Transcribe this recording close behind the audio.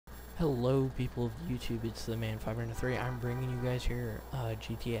Hello people of YouTube, it's the man 503. I'm bringing you guys here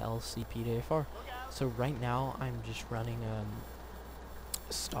GTA LCPDFR. So right now I'm just running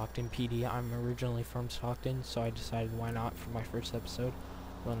Stockton PD. I'm originally from Stockton, so I decided why not for my first episode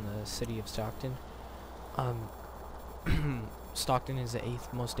run the city of Stockton. Stockton is the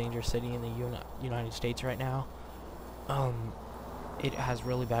 8th most dangerous city in the United States right now. It has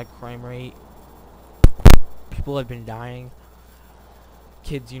really bad crime rate. People have been dying.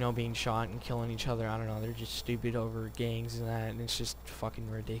 Kids, being shot and killing each other. I don't know, they're just stupid over gangs and that, and it's just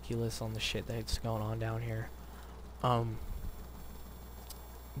fucking ridiculous on the shit that's going on down here.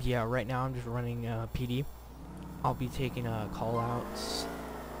 Yeah, right now I'm just running PD. I'll be taking call outs.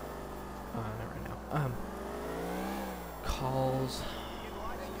 Not right now. Calls.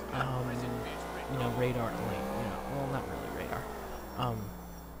 Radar. Well, not really radar.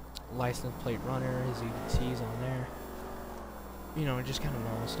 License plate runner, as you can see, is on there. Just kind of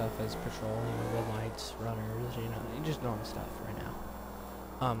normal stuff as patrol, red lights, runners, just normal stuff right now.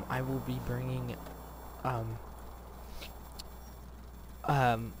 I will be bringing,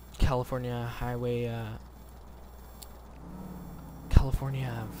 California Highway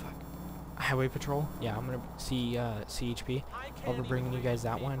Patrol. Yeah, I'm gonna see, CHP. I'll be bringing you guys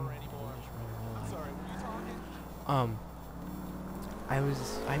that one. I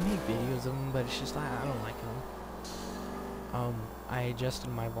make videos of them, but it's just, I don't like them. I adjusted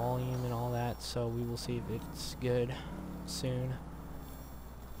my volume and all that, so we will see if it's good soon.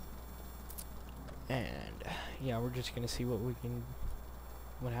 And yeah, we're just gonna see what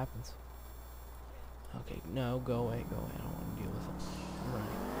happens. Okay, no, go away. I don't want to deal with it. I'm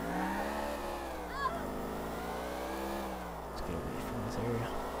running. Let's get away from this area.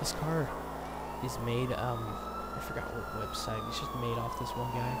 This car is made, I forgot what website. It's just made off this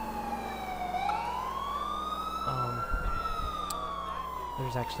one guy.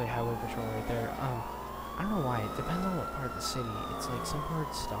 There's actually a highway patrol right there. I don't know why. It depends on what part of the city. It's like some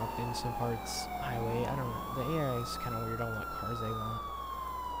parts Stockton, some parts highway. I don't know. The AI is kind of weird on what cars they want.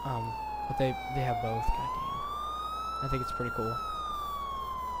 But they have both. Goddamn. I think it's pretty cool.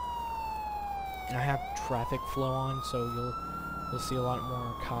 And I have traffic flow on, so you'll see a lot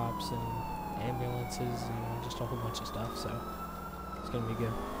more cops and ambulances and just a whole bunch of stuff. So it's gonna be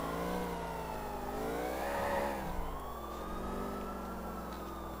good.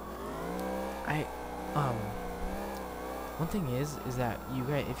 One thing is that you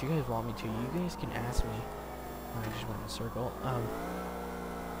guys, if you guys want me to, you guys can ask me. I just went in a circle.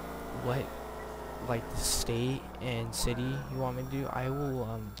 What, like, the state and city you want me to do? I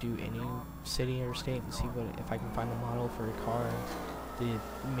will do any city or state and see if I can find a model for a car and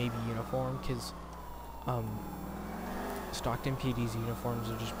maybe uniform, because Stockton PD's uniforms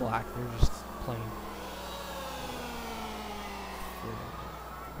are just black. They're just plain.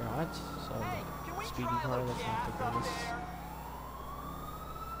 Right, so speedy car, that's not the greatest.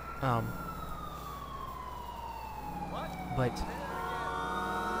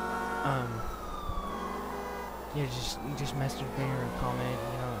 Yeah, just message me or comment,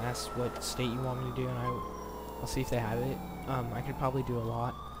 ask what state you want me to do, and I'll see if they have it. I could probably do a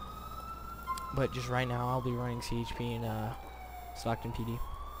lot, but just right now I'll be running CHP and Stockton PD.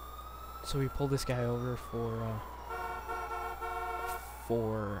 So we pulled this guy over for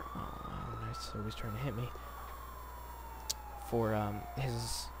so he's trying to hit me for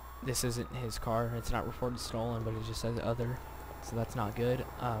this isn't his car. It's not reported stolen, but it just says other, so that's not good.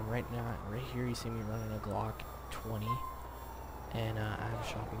 Right here you see me running a Glock 20, and I have a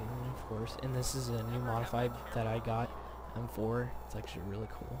shotgun, of course, and this is a new modified that I got, M4. It's actually really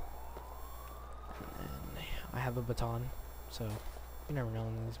cool, and I have a baton, so you never know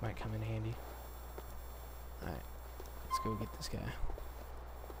when these might come in handy. Alright, let's go get this guy.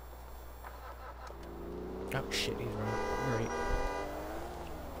 Oh shit, he's running. Great.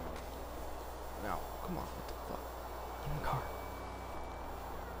 No, come on, what the fuck? Get in the car.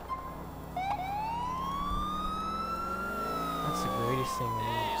 That's the greatest thing,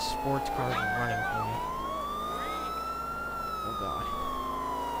 man. Sports cars are running for me. Oh god.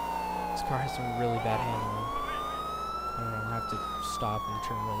 This car has some really bad handling. I don't know, I have to stop and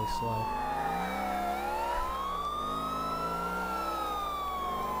turn really slow.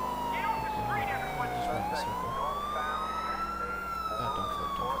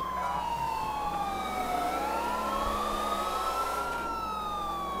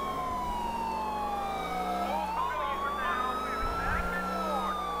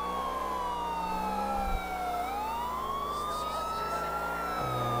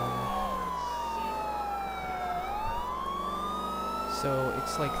 So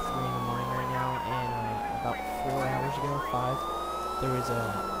it's like 3 in the morning right now, and about 4 hours ago, 5, there was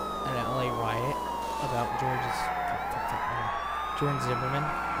a an LA riot about Jordan Zimmerman,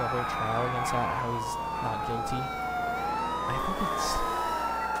 the whole trial against that, how he's not guilty. I think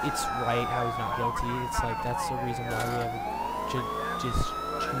it's right how he's not guilty. It's like that's the reason why we have a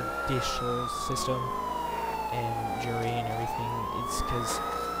judicial system and jury and everything. It's because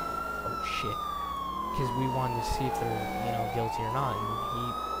we wanted to see if they're, you know, guilty or not, and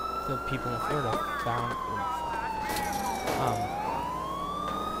the people in Florida found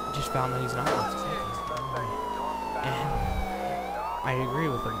just found that he's not guilty. And I agree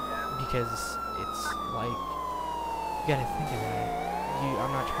with him, because it's like, you gotta think of it.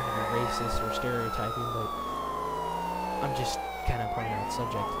 I'm not trying to be racist or stereotyping, but I'm just kind of pointing out the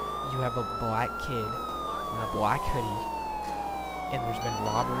subject. You have a black kid in a black hoodie, and there's been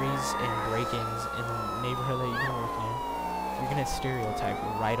robberies and break-ins in the neighborhood that you've been working in. You're gonna stereotype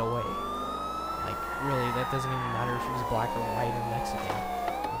right away. Like, really, that doesn't even matter if he's black or white or Mexican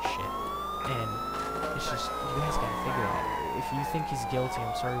or shit. And it's just, you guys gotta figure that. If you think he's guilty,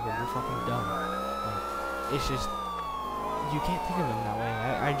 I'm sorry, but you're fucking dumb. Like, it's just, you can't think of him that way.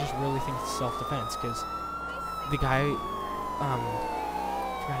 I just really think it's self-defense, because the guy,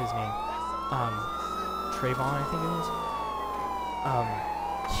 forgot his name, Trayvon, I think it was,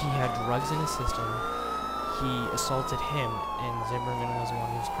 he had drugs in his system, he assaulted him, and Zimmerman was the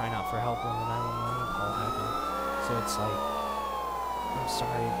one who was crying out for help when the 911 call happened. So it's like, I'm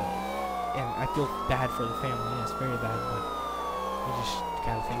sorry, but, and I feel bad for the family, it's very bad, but you just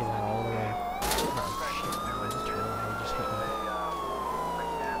gotta think of that all the way. Oh shit, man, this trailer just hit me.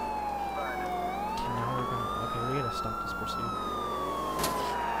 Okay, now we're gonna, okay, we gotta stop this pursuit.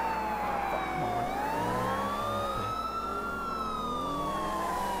 Come on. Okay.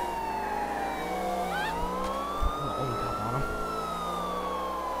 I'm the only cop on him.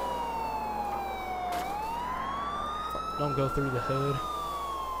 Don't go through the hood.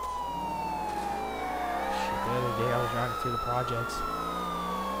 The other day I was driving through the projects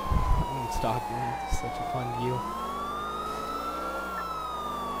in Stockton. It's such a fun view.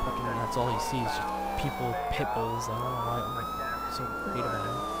 Fucking, that's all you see is just people with pit bulls. I don't know why I'm so great about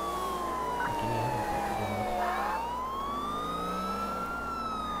it. Like any other fucking dog.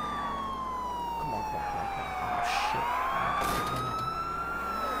 Come on. Oh shit.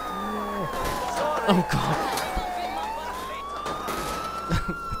 Oh god.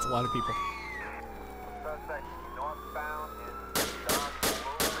 That's a lot of people.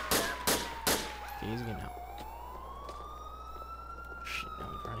 He's getting out. Shit, now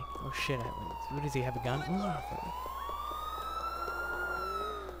he's running. Oh shit, what does he have, a gun?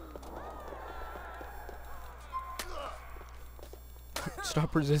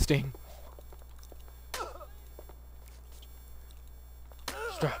 Stop resisting.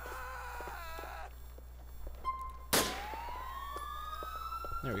 Stop.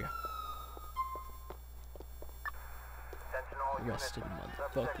 There we go. Arrested,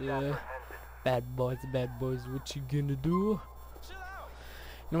 motherfucker. Bad boys, what you gonna do?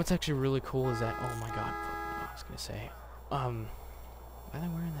 You know what's actually really cool is that, oh my god, I was gonna say, why are they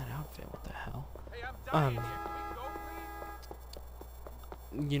wearing that outfit? What the hell?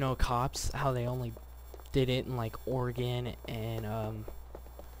 You know, cops, how they only did it in like Oregon and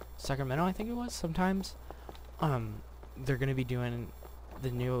Sacramento, I think it was, sometimes. They're gonna be doing the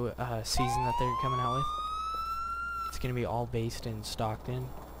new season that they're coming out with. It's gonna be all based in Stockton.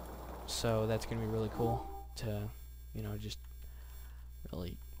 So that's gonna be really cool to, you know, just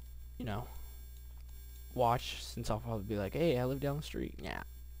really, you know, watch, since I'll probably be like, hey, I live down the street. Yeah,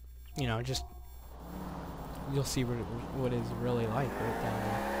 you know, just you'll see what it's really like right down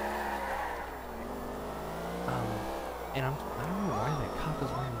there. And I don't know why that cop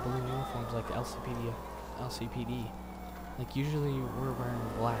is wearing blue uniforms like the LCPD. Like usually we're wearing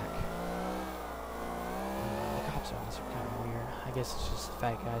black. The cops on this are kind of weird. I guess it's just the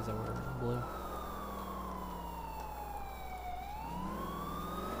fat guys that were blue.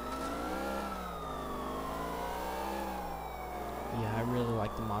 Yeah, I really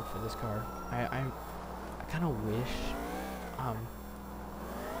like the mod for this car. I kind of wish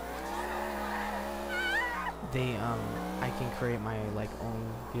I can create my like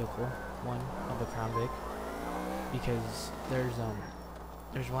own vehicle one of the Crown Vic, because there's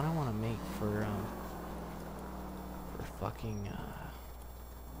one I want to make for fucking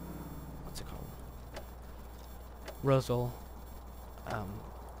what's it called, Roseville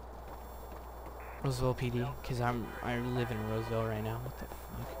PD, because I live in Roseville right now. What the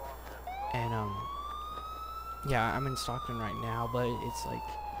fuck? And yeah, I'm in Stockton right now, but it's like,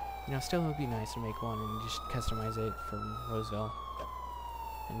 you know, still it would be nice to make one and just customize it from Roseville.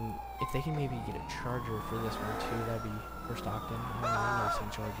 And if they can maybe get a charger for this one too, that'd be for Stockton. I don't know, I've never seen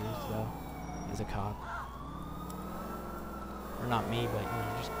chargers though, as a cop. Or not me, but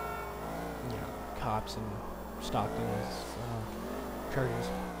just cops in Stockton as chargers.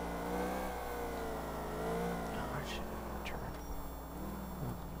 Oh, I should turn.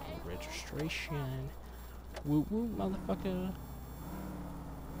 Oh, registration. Woo woo, motherfucker.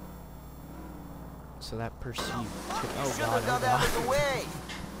 So that pursuit took, oh god,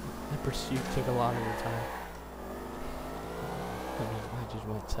 that pursuit took a lot of your time. I mean, I just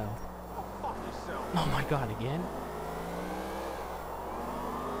went south. Oh my god, again?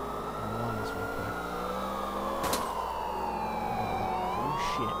 I'll run this real quick. Oh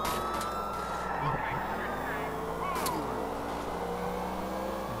shit. Oh.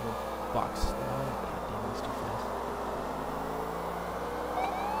 Box. Oh, god damn, that's too fast.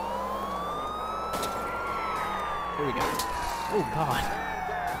 Here we go. Oh god.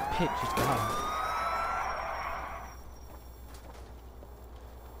 Pit just got him.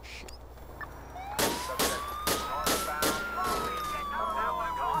 Shit.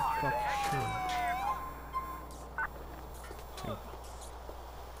 Oh, fuck, sure. Okay.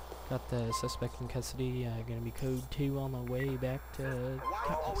 Got the suspect in custody. Gonna be code 2 on my way back to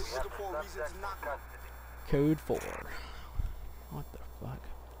code 4. What the fuck?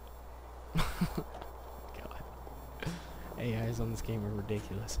 AIs on this game are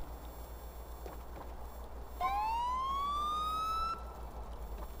ridiculous.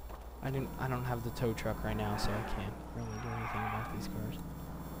 I don't have the tow truck right now, so I can't really do anything about these cars.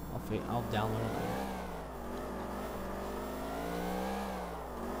 I'll download it later.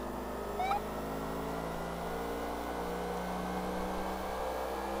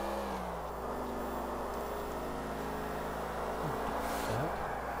 What the fuck?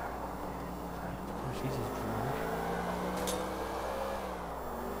 Oh, she's just drunk.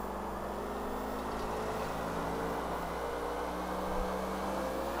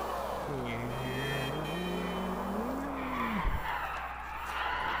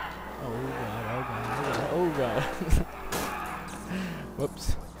 Oh god.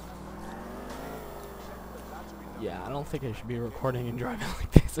 Whoops. Yeah, I don't think I should be recording and driving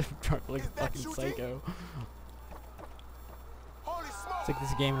like this. I'm driving like a fucking psycho. It's like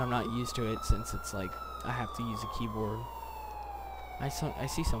this game and I'm not used to it since it's like I have to use a keyboard. I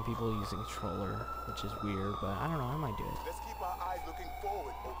see some people using a controller, which is weird, but I don't know, I might do it. Let's keep our eyes looking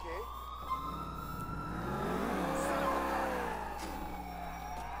forward, okay?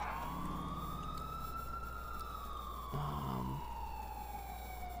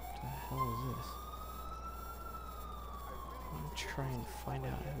 What the hell is this? I'm gonna try and find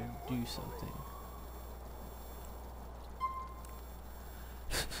out how to do something.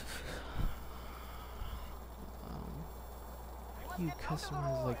 You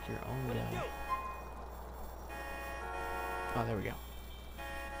customize like your own guy. Oh, there we go.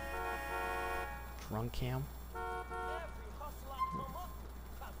 Drunk cam.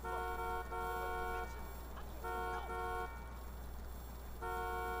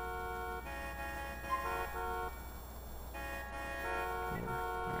 Alright,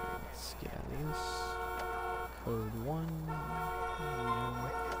 let's get out of this. Code 1.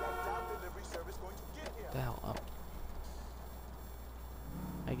 What the hell up?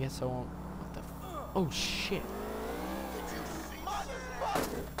 I guess I won't. What the oh shit.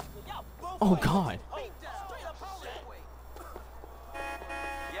 Oh god.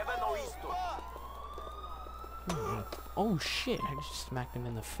 Oh shit, I just smacked him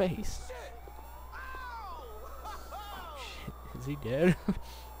in the face. Oh shit, is he dead?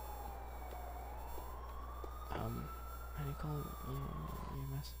 How do you call it?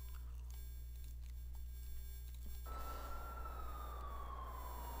 EMS?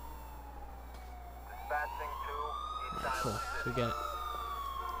 Cool. So we got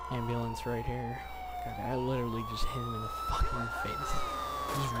ambulance right here. God, I literally just hit him in the fucking face.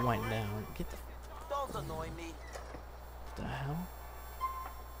 He just went down. Get the. Don't annoy me. What the hell?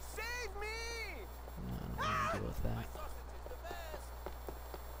 Save me! No, I don't want to deal with that.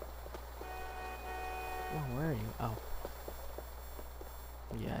 Oh, where are you? Oh.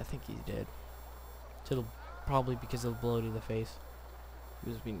 Yeah, I think he's dead. So it'll probably because of the blow to the face. He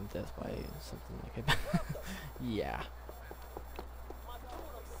was beaten to death by something like it. Yeah.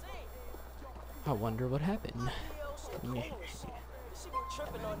 I wonder what happened. Yeah.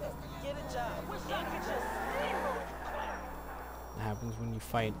 That happens when you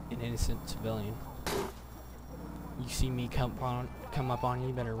fight an innocent civilian. You see me come up on you,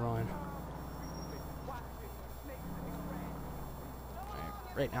 you better run.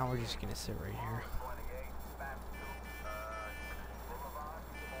 Right now we're just gonna sit right here.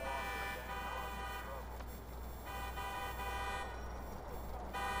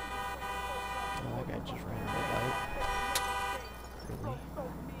 guy just ran a red light. Really?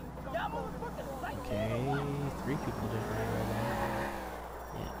 Okay, 3 people just ran a red light.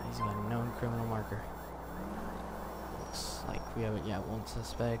 Yeah, he's got a known criminal marker. Looks like we have, yeah, 1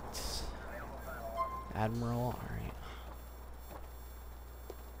 suspect. Admiral, alright.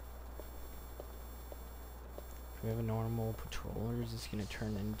 If we have a normal patrol, or is this gonna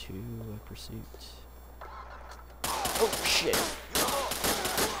turn into a pursuit? Oh shit!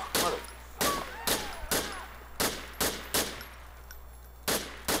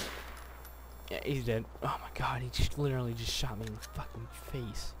 Yeah, he's dead. Oh my god, he just literally just shot me in the fucking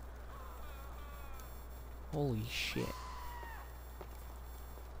face. Holy shit.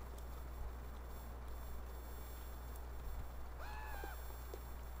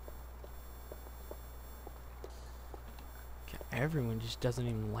 God, everyone just doesn't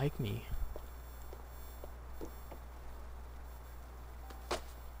even like me.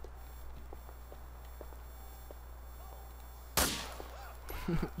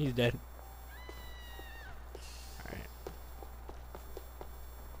 He's dead. Alright.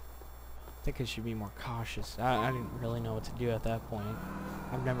 I think I should be more cautious. I didn't really know what to do at that point.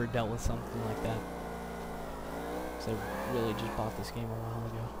 I've never dealt with something like that. Because I really just bought this game a while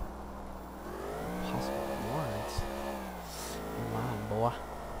ago. Possible warrants. Come on, boy.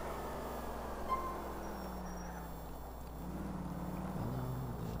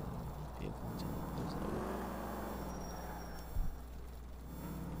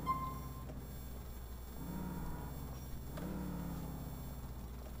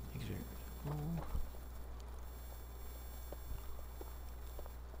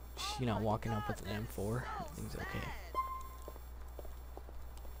 You know, walking up with an M4, everything's okay.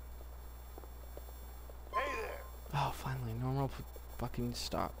 Hey there. Oh, finally, normal fucking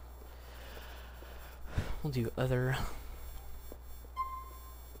stop. We'll do other.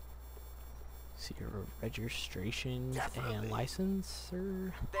 See your registration and license,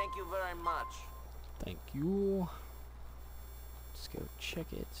 sir. Thank you very much. Thank you. Let's go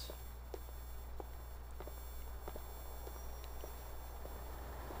check it.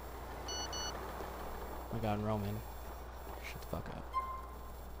 Oh my god, Roman. Shut the fuck up.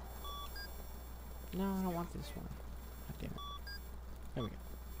 No, I don't want this one. God damn it. There we go.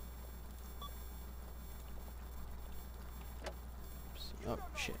 Oops. Oh,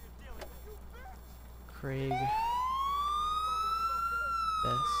 shit. Craig.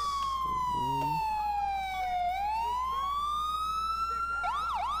 Besley.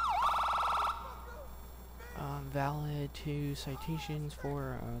 Valid 2 citations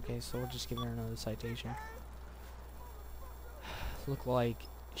for. Okay, so we'll just give her another citation. Look like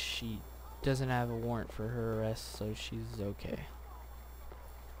she doesn't have a warrant for her arrest, so she's okay.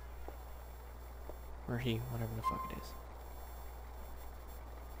 Or he, whatever the fuck it is.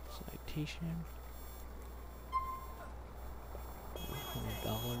 Citation. $100.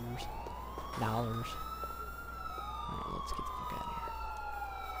 Alright, let's get the fuck out of here.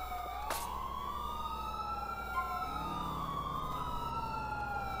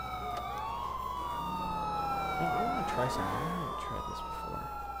 I want to try something. I haven't tried this before.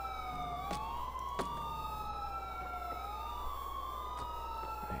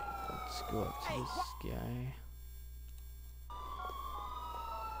 Alright, let's go up to this guy.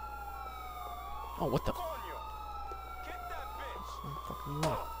 Oh, what the? Get that bitch. Oh, fucking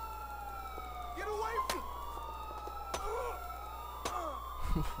what? Get away from.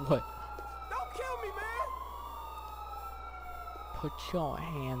 What? Don't kill me, man. Put your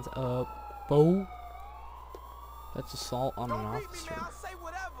hands up, fool. That's assault on an Don't beat me, officer. man. I'll say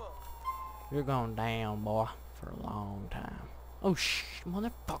whatever. You're going down, boy, for a long time. Oh,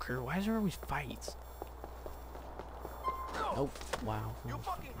 motherfucker. Why is there always fights? Oh, wow. You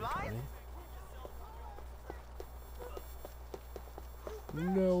fucking blind?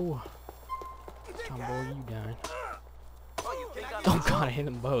 No. Tom boy, you done. Oh, you think I'm Oh god, I hit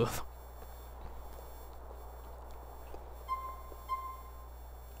them both.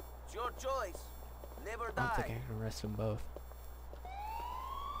 It's your choice. Live or I don't think die. I can arrest them both.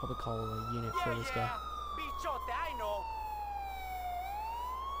 Probably call a unit for this guy. Bichote, I know.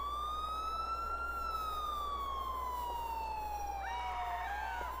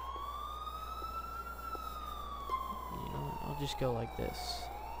 You know what? I'll just go like this.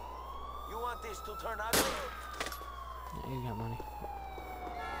 You want this to turn ugly? Yeah, he's got money.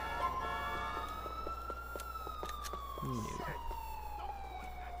 No.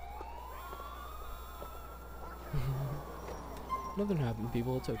 Nothing happened,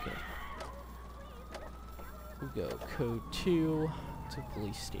 people. It's okay. We'll go code 2 to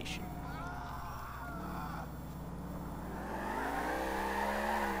police station.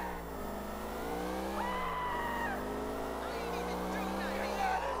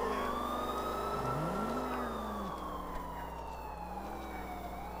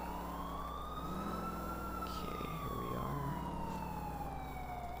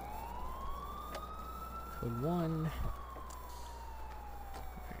 Code 1. Alright,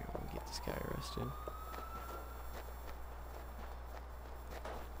 we'll get this guy arrested.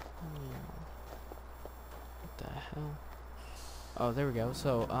 What the hell? Oh, there we go.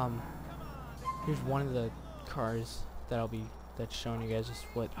 So, here's one of the cars that's showing you guys just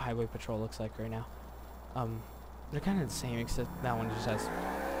what highway patrol looks like right now. They're kind of the same, except that one just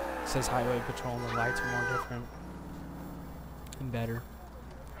says highway patrol and the lights are more different and better.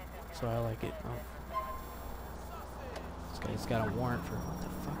 So I like it. This guy's got a warrant for what the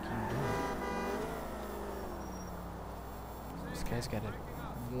fuck you doing? This guy's got a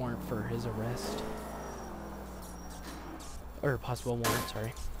warrant for his arrest. Or possible warrant,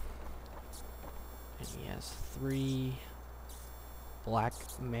 sorry. And he has 3 black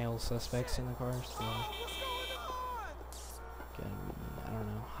male suspects in the car, so I don't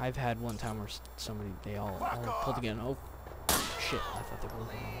know. I've had one time where they all pulled the gun. Oh shit, I thought they were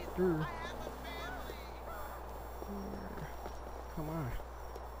going. Come on.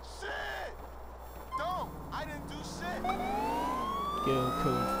 Shit! Don't! I didn't do shit! Go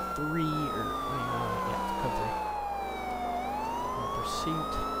code 3, or yeah, code 3.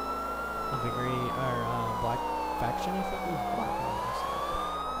 Pursuit of a black faction, I think. Ooh, black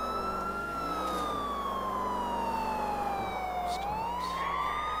stops.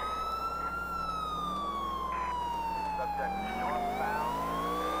 Subject northbound,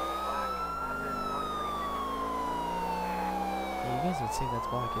 black, Yeah, you guys would say that's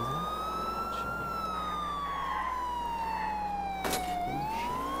black, isn't it? It should be. Oh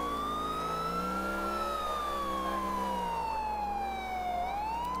shit.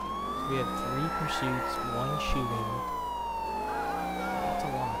 So we had 3 pursuits, 1 shooting. That's a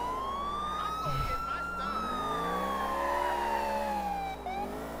lot.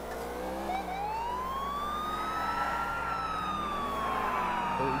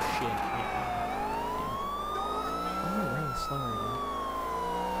 Oh shit. Yeah. I'm really slow right now.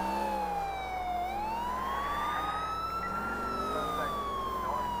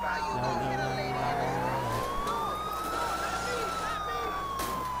 No.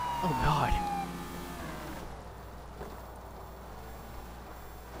 Oh god.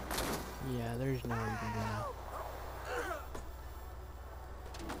 Yeah, there's no way you can do that.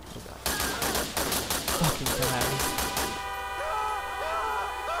 Oh god. Fucking come at me.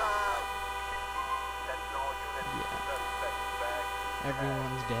 Yeah.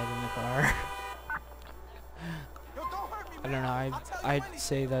 Everyone's dead in the car. I don't know, I'd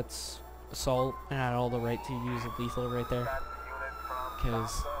say that's assault and I had all the right to use lethal right there.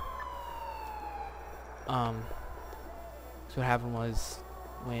 Because so what happened was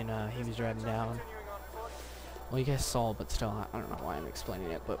when he was driving down, well you guys saw, but still I don't know why I'm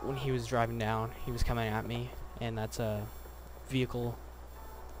explaining it, but when he was driving down he was coming at me, and that's a vehicle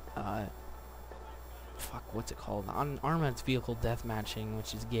fuck, what's it called? On Arma it's vehicle death matching,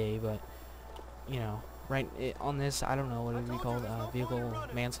 which is gay, but you know, on this I don't know what it would be called, vehicle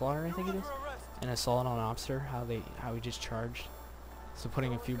manslaughter I think it is, and assault on an officer, how he just charged. So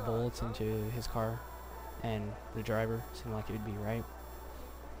putting a few bullets into his car and the driver seemed like it would be right.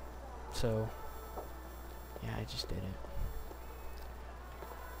 So yeah, I just did it.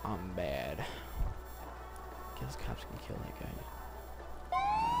 I'm bad. Guess cops can kill that guy.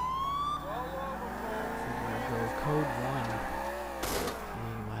 Go code 1.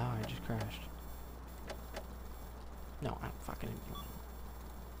 Wow, I just crashed. No, I don't fucking.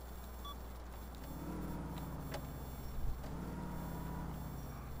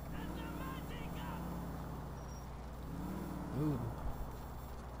 Ooh.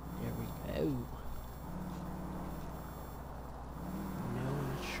 There we go. No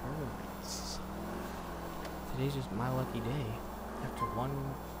insurance. Today's just my lucky day. After one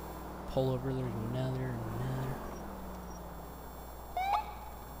pullover, there's another.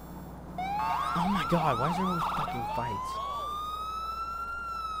 Oh my god, why is there always fucking fights?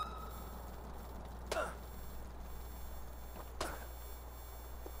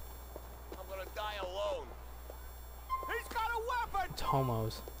 I'm gonna die alone. He's got a weapon! It's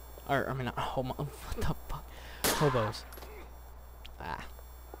homos. Or, I mean, not homo. What the fuck? Hobos. Ah.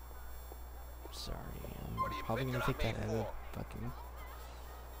 Sorry. I'm probably gonna take that out of the fucking.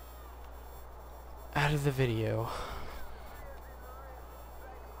 Out of the video.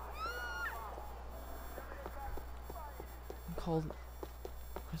 I'm called.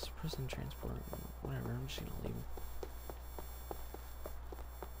 What's prison transport? Whatever, I'm just gonna leave him.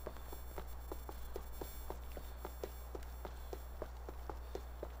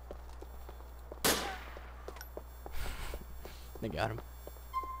 They got him.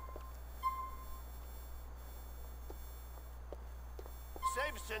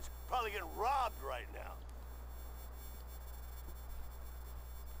 Safe since probably getting robbed right now.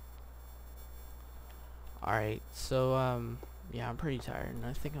 Alright, so, yeah, I'm pretty tired, and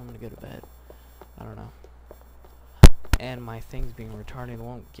I think I'm gonna go to bed. I don't know. And my things being retarded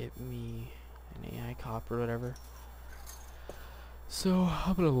won't get me an AI cop or whatever. So,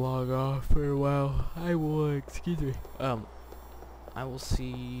 I'm gonna log off for a while. I will, excuse me. I will see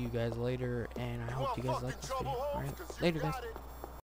you guys later, and I hope you guys like this video. Alright, later guys.